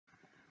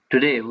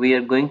Today we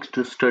are going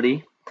to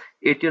study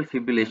atrial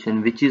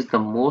fibrillation, which is the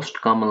most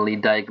commonly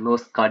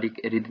diagnosed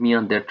cardiac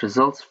arrhythmia that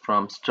results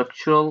from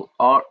structural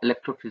or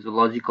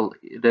electrophysiological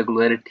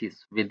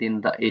irregularities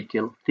within the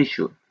atrial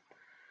tissue.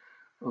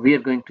 We are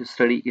going to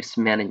study its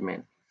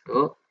management.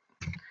 So,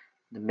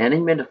 the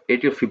management of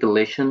atrial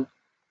fibrillation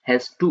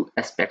has two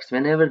aspects.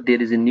 Whenever there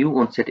is a new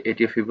onset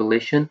atrial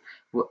fibrillation,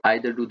 we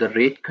either do the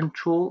rate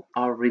control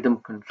or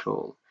rhythm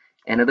control.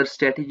 Another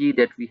strategy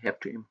that we have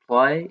to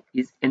employ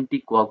is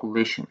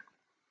anticoagulation.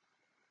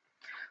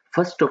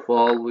 First of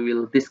all, we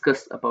will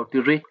discuss about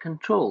the rate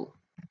control.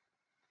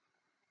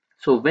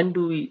 So when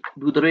do we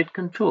do the rate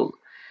control?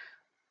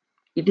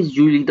 It is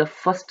usually the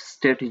first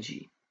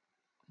strategy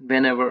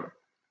whenever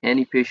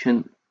any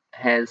patient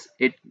has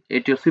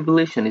atrial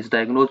fibrillation, is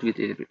diagnosed with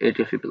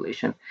atrial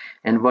fibrillation.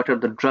 And what are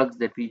the drugs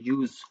that we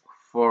use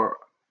for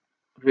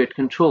rate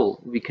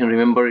control? We can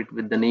remember it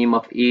with the name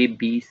of A,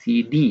 B,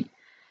 C, D.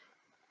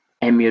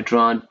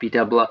 Amiodarone,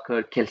 beta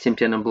blocker, calcium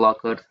channel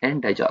blockers,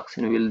 and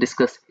digoxin. We will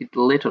discuss it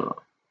later on.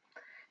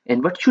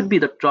 And what should be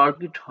the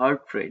target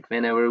heart rate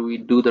whenever we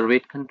do the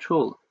rate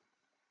control?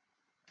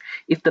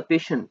 If the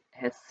patient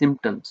has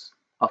symptoms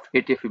of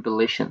atrial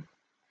fibrillation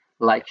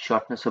like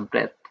shortness of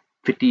breath,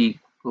 fatigue,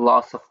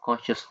 loss of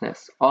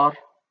consciousness, or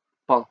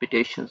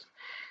palpitations,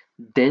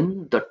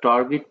 then the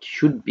target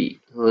should be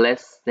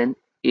less than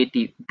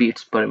 80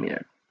 beats per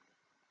minute.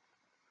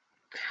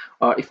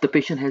 Or if the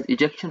patient has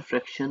ejection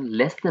fraction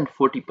less than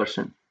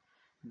 40%,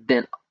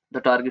 then the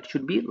target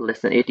should be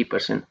less than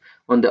 80%.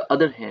 On the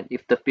other hand,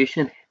 if the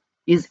patient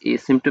is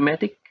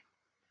asymptomatic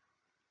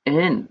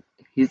and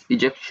his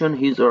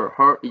or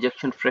her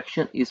ejection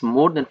fraction is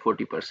more than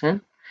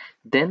 40%,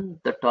 then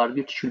the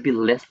target should be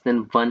less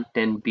than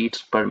 110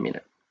 beats per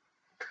minute.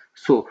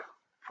 So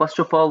first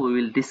of all, we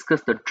will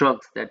discuss the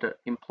drugs that are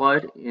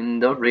employed in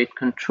the rate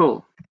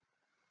control.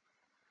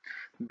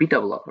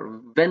 Beta blocker.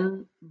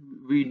 When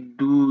we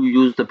do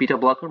use the beta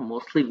blocker,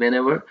 mostly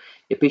whenever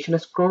a patient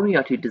has coronary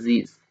artery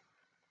disease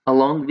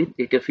along with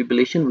atrial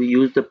fibrillation, we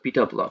use the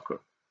beta blocker.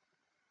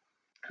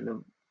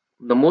 And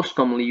the most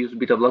commonly used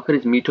beta blocker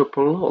is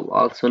metoprolol,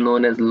 also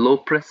known as low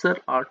pressure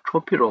or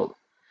tropirol.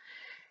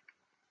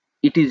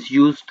 It is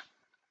used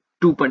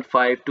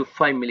 2.5 to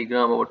 5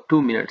 milligram over 2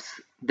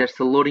 minutes. That's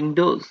the loading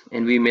dose,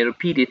 and we may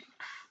repeat it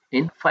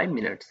in 5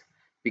 minutes.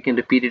 We can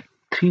repeat it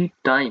 3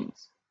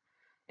 times.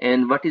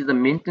 And what is the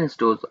maintenance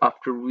dose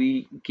after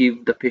we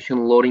give the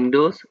patient loading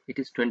dose? It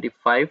is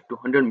 25 to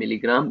 100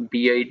 milligram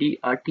BID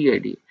or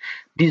TID.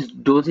 These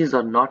doses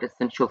are not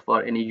essential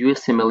for any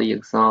USMLE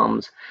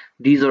exams.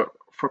 These are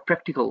for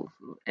practical.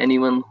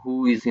 Anyone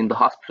who is in the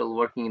hospital,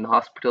 working in the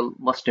hospital,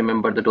 must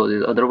remember the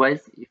doses.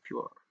 Otherwise, if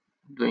you are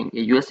doing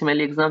a USMLE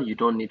exam, you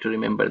don't need to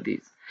remember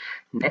these.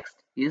 Next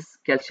is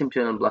calcium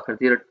channel blocker.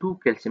 There are two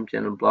calcium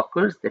channel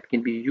blockers that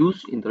can be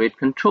used in the rate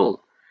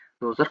control.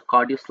 Those are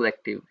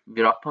cardioselective,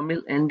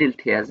 verapamil and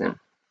diltiazem.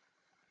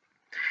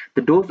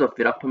 The dose of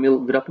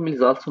verapamil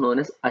is also known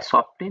as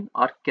isoptine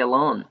or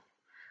Calon.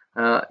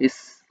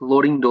 Its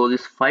loading dose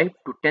is 5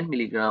 to 10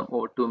 milligram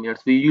over 2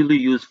 minutes. We usually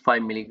use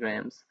 5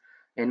 milligrams,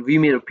 and we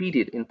may repeat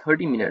it in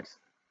 30 minutes.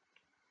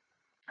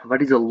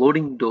 What is the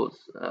loading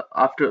dose?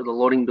 After the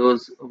loading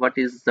dose, what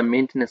is the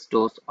maintenance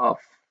dose of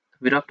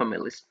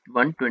verapamil? Is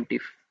 120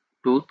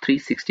 to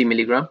 360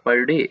 milligram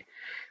per day.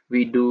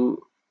 We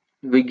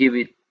give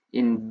it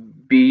in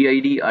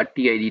BID or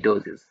TID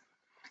doses.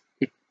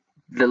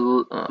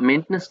 The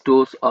maintenance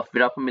dose of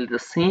verapamil is the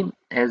same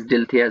as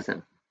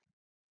diltiazem,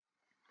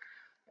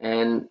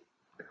 and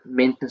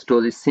maintenance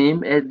dose is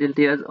same as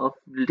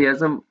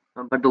diltiazem,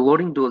 but the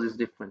loading dose is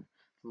different.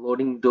 The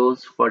loading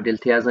dose for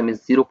diltiazem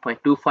is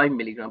 0.25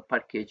 milligram per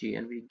kg,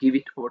 and we give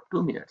it over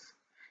 2 minutes,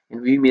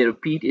 and we may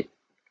repeat it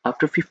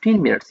after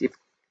 15 minutes if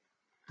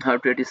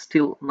heart rate is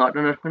still not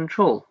under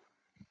control.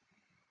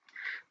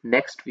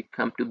 Next, we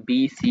come to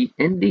B, C,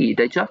 and D,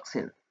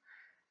 digoxin.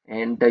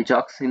 And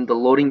digoxin, the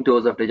loading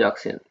dose of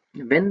digoxin.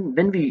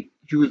 When we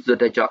use the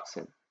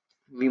digoxin,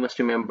 we must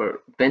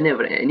remember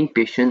whenever any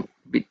patient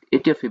with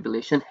atrial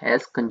fibrillation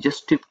has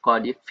congestive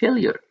cardiac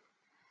failure.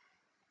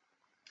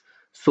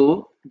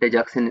 So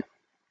digoxin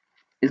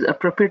is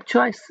appropriate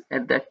choice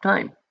at that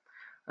time.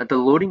 The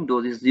loading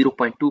dose is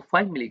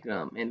 0.25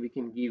 milligram, and we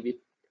can give it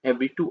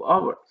every 2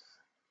 hours.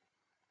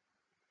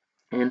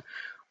 And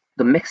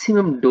the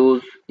maximum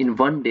dose in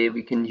one day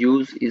we can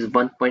use is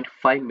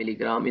 1.5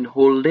 milligram in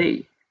whole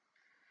day,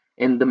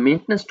 and the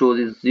maintenance dose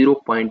is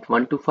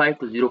 0.125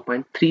 to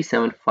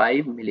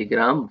 0.375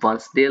 milligram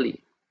once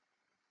daily.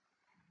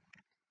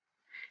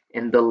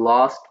 And the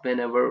last,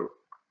 whenever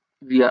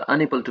we are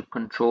unable to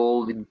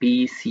control with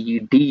B, C,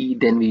 D,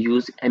 then we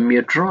use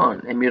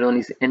amiodarone. Amiodarone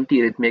is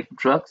antiarrhythmic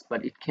drugs,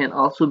 but it can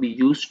also be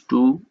used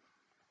to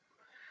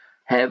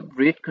have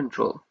rate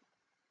control.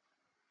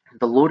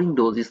 The loading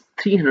dose is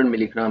 300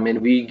 milligram, and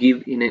we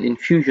give in an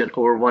infusion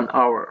over 1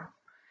 hour.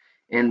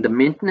 And the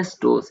maintenance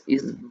dose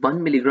is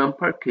 1 milligram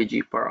per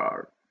kg per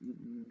hour.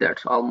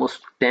 That's almost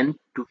 10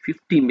 to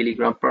 50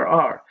 milligram per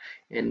hour,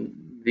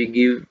 and we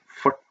give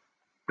for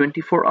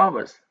 24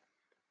 hours.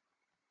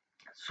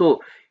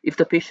 So If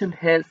the patient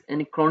has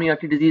any coronary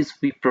artery disease,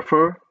 we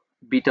prefer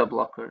beta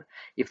blocker.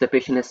 If the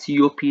patient has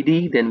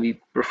COPD, then we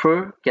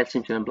prefer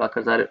calcium channel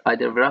blockers,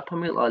 either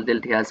verapamil or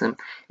RYHTHM.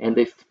 And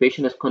if the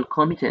patient has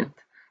concomitant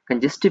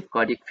congestive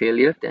cardiac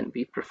failure, then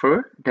we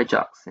prefer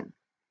digoxin.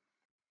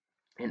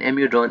 And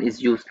amiodarone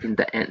is used in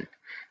the end.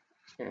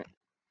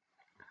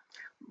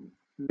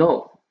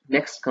 Now,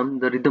 next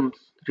comes the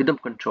rhythm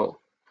control.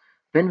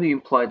 When we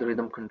employ the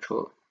rhythm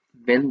control,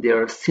 when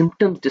there are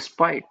symptoms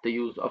despite the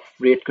use of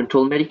rate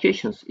control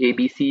medications A,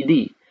 B, C,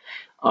 D,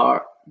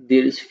 or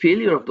there is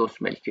failure of those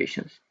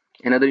medications.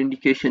 Another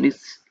indication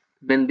is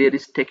when there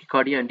is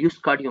tachycardia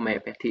induced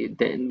cardiomyopathy,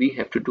 then we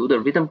have to do the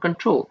rhythm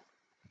control.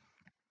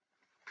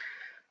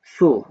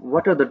 So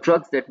what are the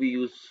drugs that we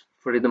use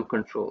for rhythm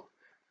control?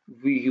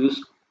 We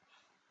use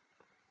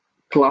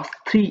class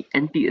 3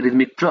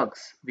 antiarrhythmic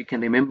drugs. We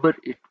can remember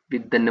it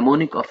with the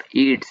mnemonic of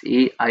AIDS,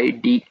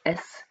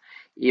 AIDS.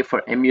 A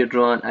for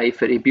amiodarone, I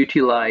for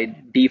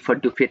ibutylide, D for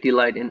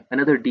dofetilide, and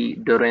another D,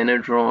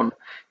 doranodrone,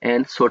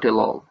 and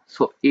sotalol.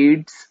 So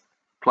AIDS,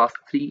 class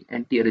 3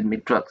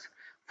 antiarrhythmic drugs.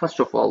 First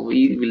of all,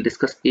 we will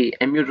discuss A,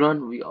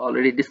 amiodarone. We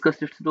already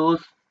discussed its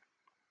dose,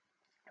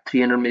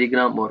 300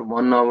 milligram or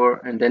 1 hour,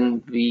 and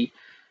then we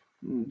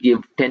give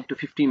 10 to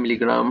 15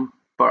 milligram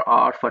per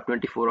hour for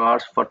 24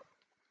 hours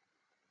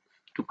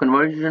to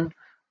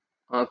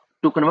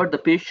convert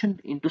the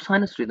patient into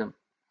sinus rhythm.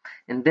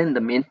 And then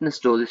the maintenance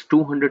dose is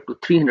 200 to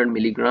 300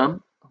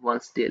 milligram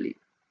once daily.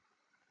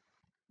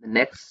 The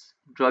next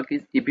drug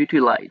is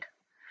ibutylide.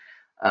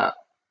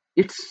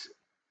 Its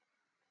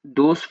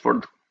dose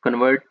for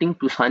converting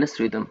to sinus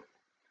rhythm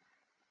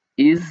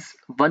is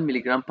 1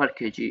 milligram per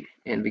kg,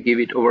 and we give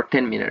it over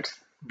 10 minutes.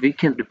 We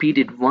can repeat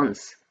it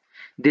once.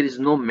 There is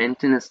no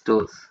maintenance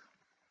dose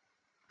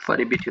for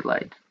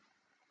ibutylide.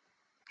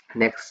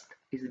 Next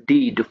is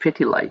D,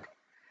 dofetilide.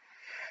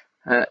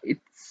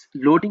 Its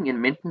loading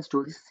and maintenance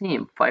dose is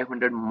same,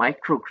 500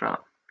 microgram.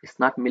 It's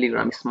not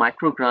milligram, it's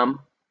microgram.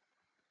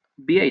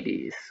 BID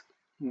is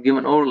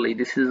given orally.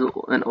 This is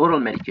an oral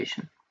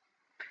medication.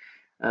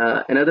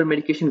 Another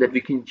medication that we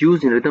can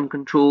use in rhythm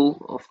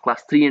control of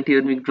class 3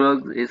 antiarrhythmic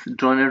drugs is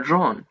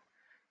dronedarone.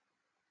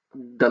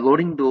 The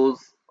loading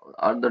dose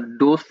or the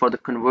dose for the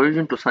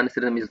conversion to sinus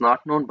rhythm is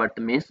not known, but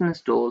the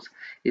maintenance dose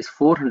is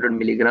 400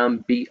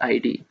 milligram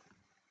BID.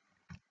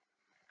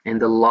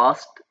 And the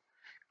last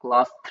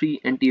class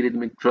 3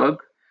 antiarrhythmic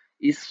drug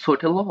is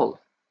sotalol.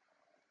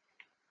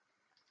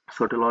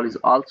 Sotalol is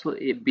also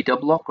a beta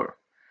blocker,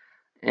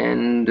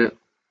 and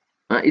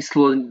its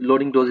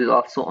loading dose is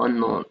also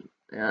unknown,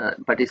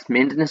 but its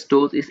maintenance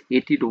dose is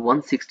 80 to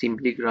 160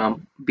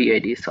 milligram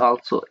BID. It's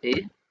also a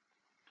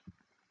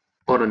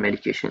oral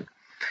medication.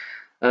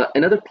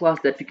 Another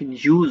class that we can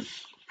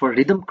use for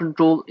rhythm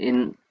control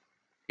in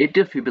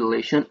atrial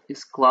fibrillation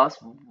is class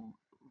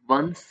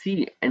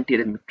 1C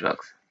antiarrhythmic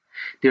drugs.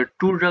 There are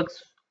two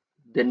drugs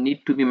that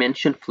need to be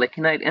mentioned,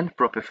 flecainide and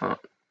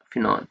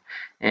propafenone,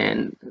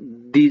 and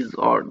these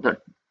are the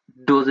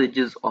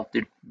dosages of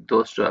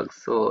those drugs.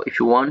 So if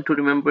you want to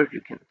remember,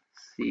 you can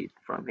see it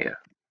from here.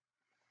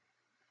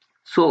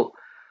 So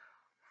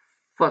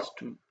first,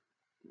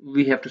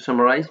 we have to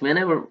summarize.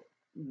 Whenever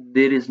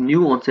there is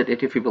new onset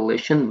atrial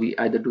fibrillation, we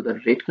either do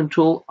the rate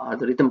control or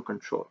the rhythm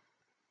control.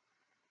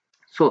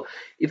 So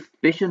if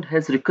patient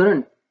has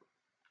recurrent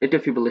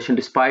atrial fibrillation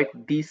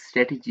despite these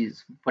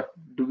strategies, what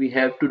do we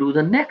have to do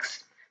the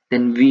next?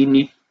 Then we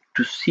need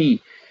to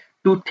see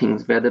two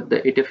things: whether the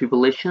atrial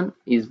fibrillation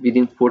is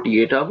within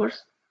 48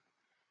 hours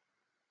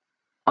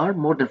or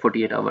more than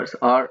 48 hours,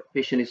 or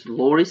patient is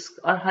low risk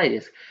or high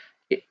risk.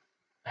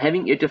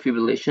 Having atrial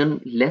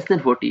fibrillation less than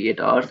 48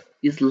 hours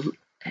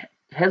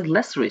has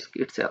less risk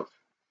itself.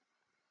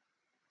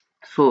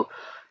 So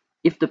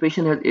if the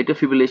patient has atrial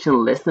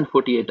fibrillation less than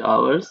 48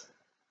 hours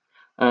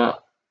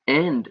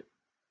and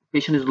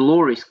patient is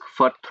low risk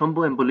for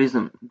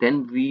thromboembolism,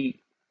 then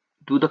we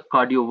do the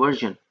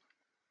cardioversion.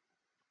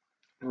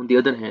 On the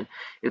other hand,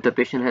 if the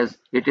patient has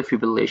atrial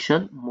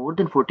fibrillation more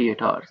than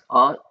 48 hours,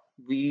 or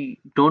we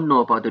don't know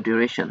about the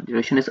duration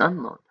is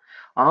unknown,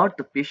 or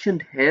the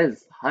patient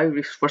has high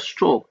risk for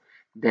stroke,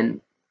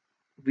 then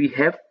we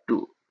have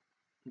to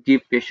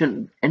give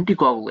patient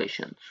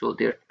anticoagulation. So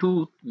there are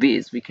two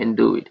ways we can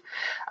do it.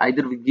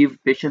 Either we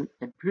give patient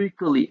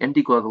empirically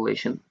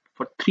anticoagulation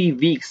for 3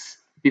 weeks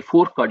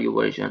before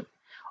cardioversion,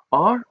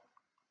 or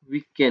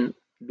we can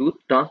do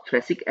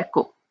transthoracic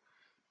echo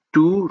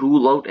to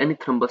rule out any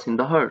thrombus in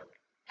the heart.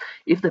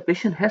 If the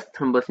patient has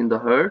thrombus in the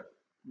heart,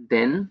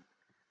 then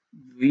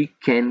we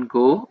can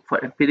go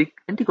for empiric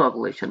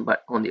anticoagulation.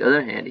 But on the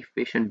other hand, if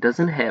patient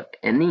doesn't have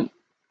any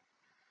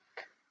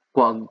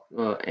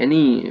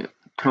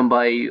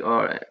thrombi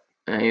or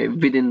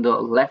within the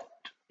left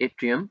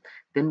atrium,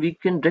 then we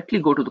can directly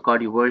go to the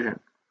cardioversion.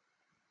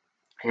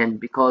 And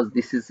because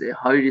this is a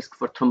high risk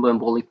for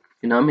thromboembolic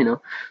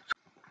phenomena,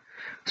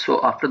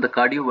 so after the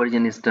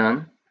cardioversion is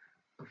done,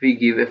 we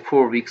give a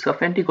 4 weeks of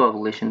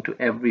anticoagulation to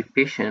every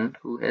patient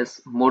who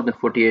has more than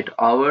 48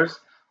 hours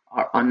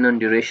or unknown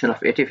duration of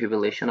atrial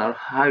fibrillation or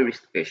high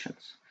risk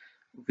patients.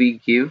 We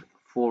give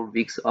 4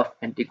 weeks of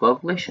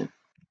anticoagulation.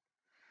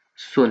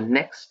 So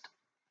next,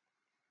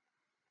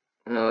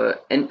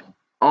 and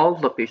all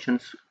the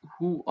patients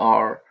who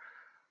are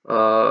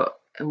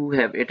who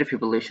have atrial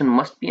fibrillation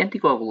must be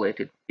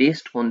anticoagulated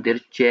based on their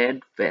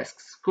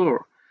CHAD-VASc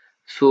score.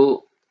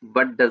 So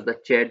what does the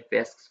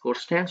CHAD-VASc score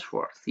stands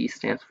for? C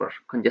stands for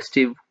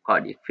congestive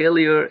cardiac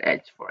failure,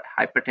 H for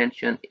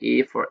hypertension,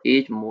 A for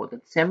age more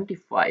than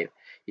 75,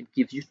 it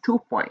gives you 2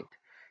 points,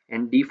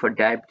 and D for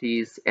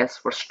diabetes, S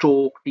for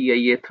stroke,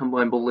 TIA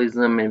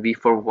thromboembolism, and V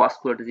for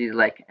vascular disease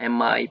like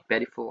MI,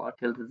 peripheral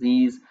arterial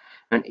disease,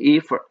 and A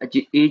for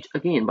age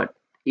again, but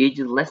age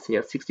is less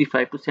here,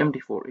 65 to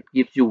 74, it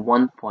gives you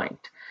 1 point.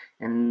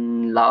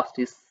 And last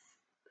is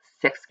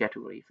sex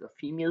category, so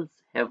females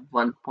have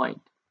 1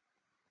 point.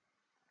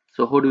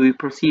 So how do we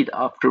proceed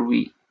after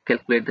we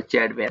calculate the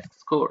CHAD-VASc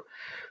score?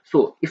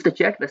 So if the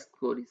CHAD-VASc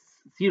score is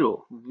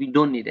 0, we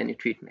don't need any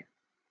treatment.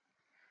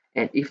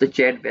 And if the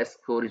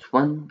CHAD-VASc score is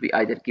 1, we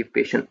either give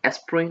patient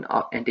aspirin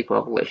or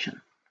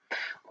anticoagulation.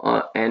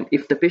 And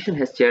if the patient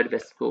has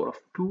CHAD-VASc score of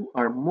 2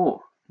 or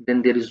more,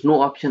 then there is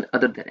no option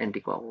other than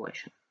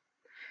anticoagulation.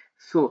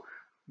 So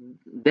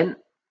then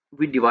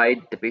we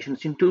divide the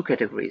patients in 2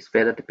 categories,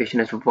 whether the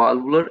patient has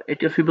valvular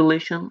atrial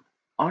fibrillation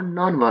or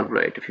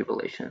non-valvular atrial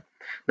fibrillation.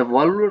 The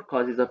valvular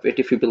causes of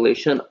atrial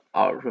fibrillation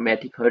are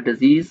rheumatic heart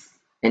disease,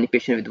 any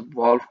patient with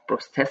valve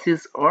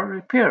prosthesis or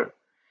repair.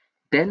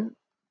 Then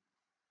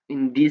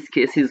in these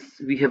cases,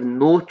 we have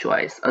no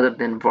choice other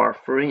than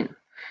warfarin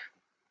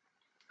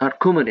or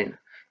coumadin,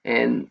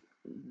 and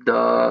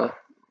the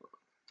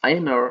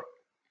INR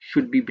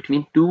should be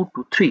between 2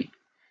 to 3.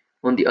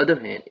 On the other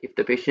hand, if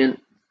the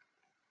patient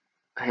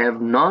have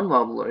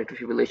non-valvular atrial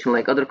fibrillation,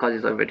 like other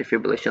causes of atrial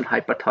fibrillation,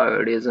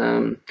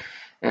 hyperthyroidism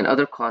and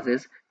other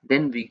causes,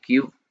 then we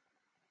give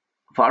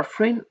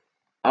warfarin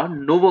or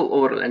novel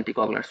oral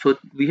anticoagulants. So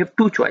we have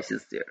 2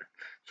 choices there.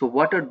 So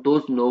what are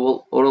those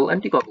novel oral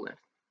anticoagulants?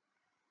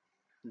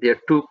 There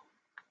are 2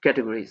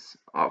 categories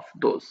of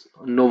those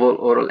novel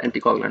oral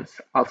anticoagulants,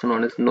 also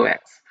known as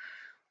NOACs.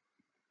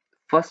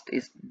 First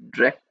is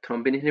direct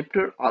thrombin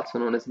inhibitor, also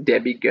known as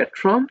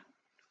dabigatran.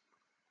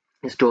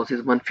 Its dose is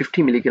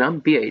 150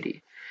 mg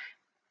BID.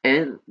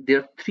 And there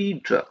are 3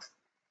 drugs.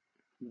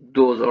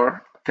 Those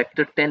are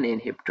factor 10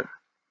 inhibitor,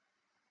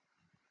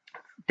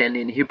 10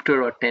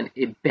 inhibitor or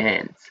 10A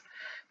bands,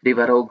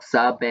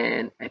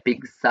 rivaroxaban,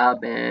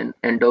 apixaban,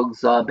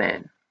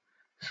 endoxaban.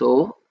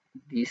 So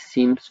these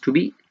seems to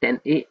be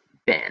 10A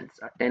bands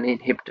or 10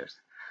 inhibitors.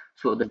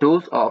 So the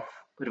dose of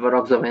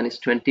rivaroxaban is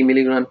 20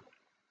 mg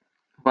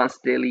once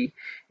daily,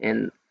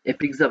 and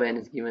apixaban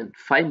is given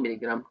 5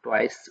 mg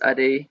twice a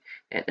day,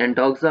 and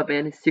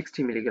endoxaban is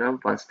 60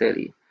 mg once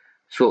daily.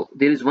 So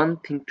there is one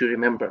thing to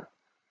remember.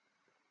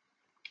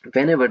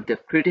 Whenever the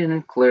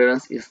creatinine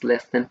clearance is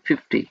less than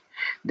 50,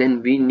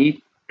 then we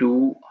need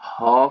to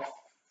halve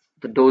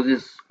the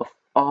doses of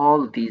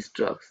all these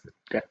drugs,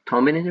 direct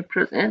thrombin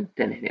inhibitors and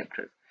 10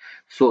 inhibitors.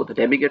 So the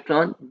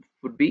dabigatran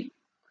would be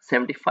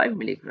 75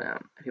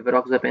 mg,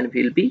 rivaroxaban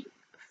will be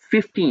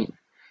 15,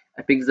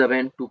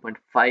 apixaban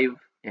 2.5,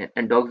 and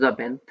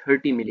endoxaban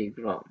 30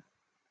 mg.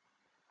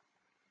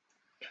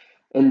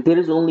 And there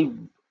is only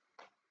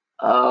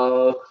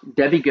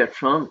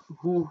dabigatran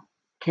who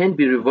can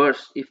be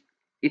reversed if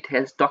it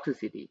has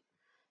toxicity.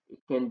 It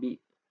can be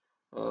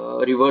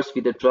reversed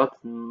with a drug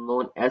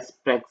known as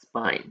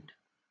Prexbind.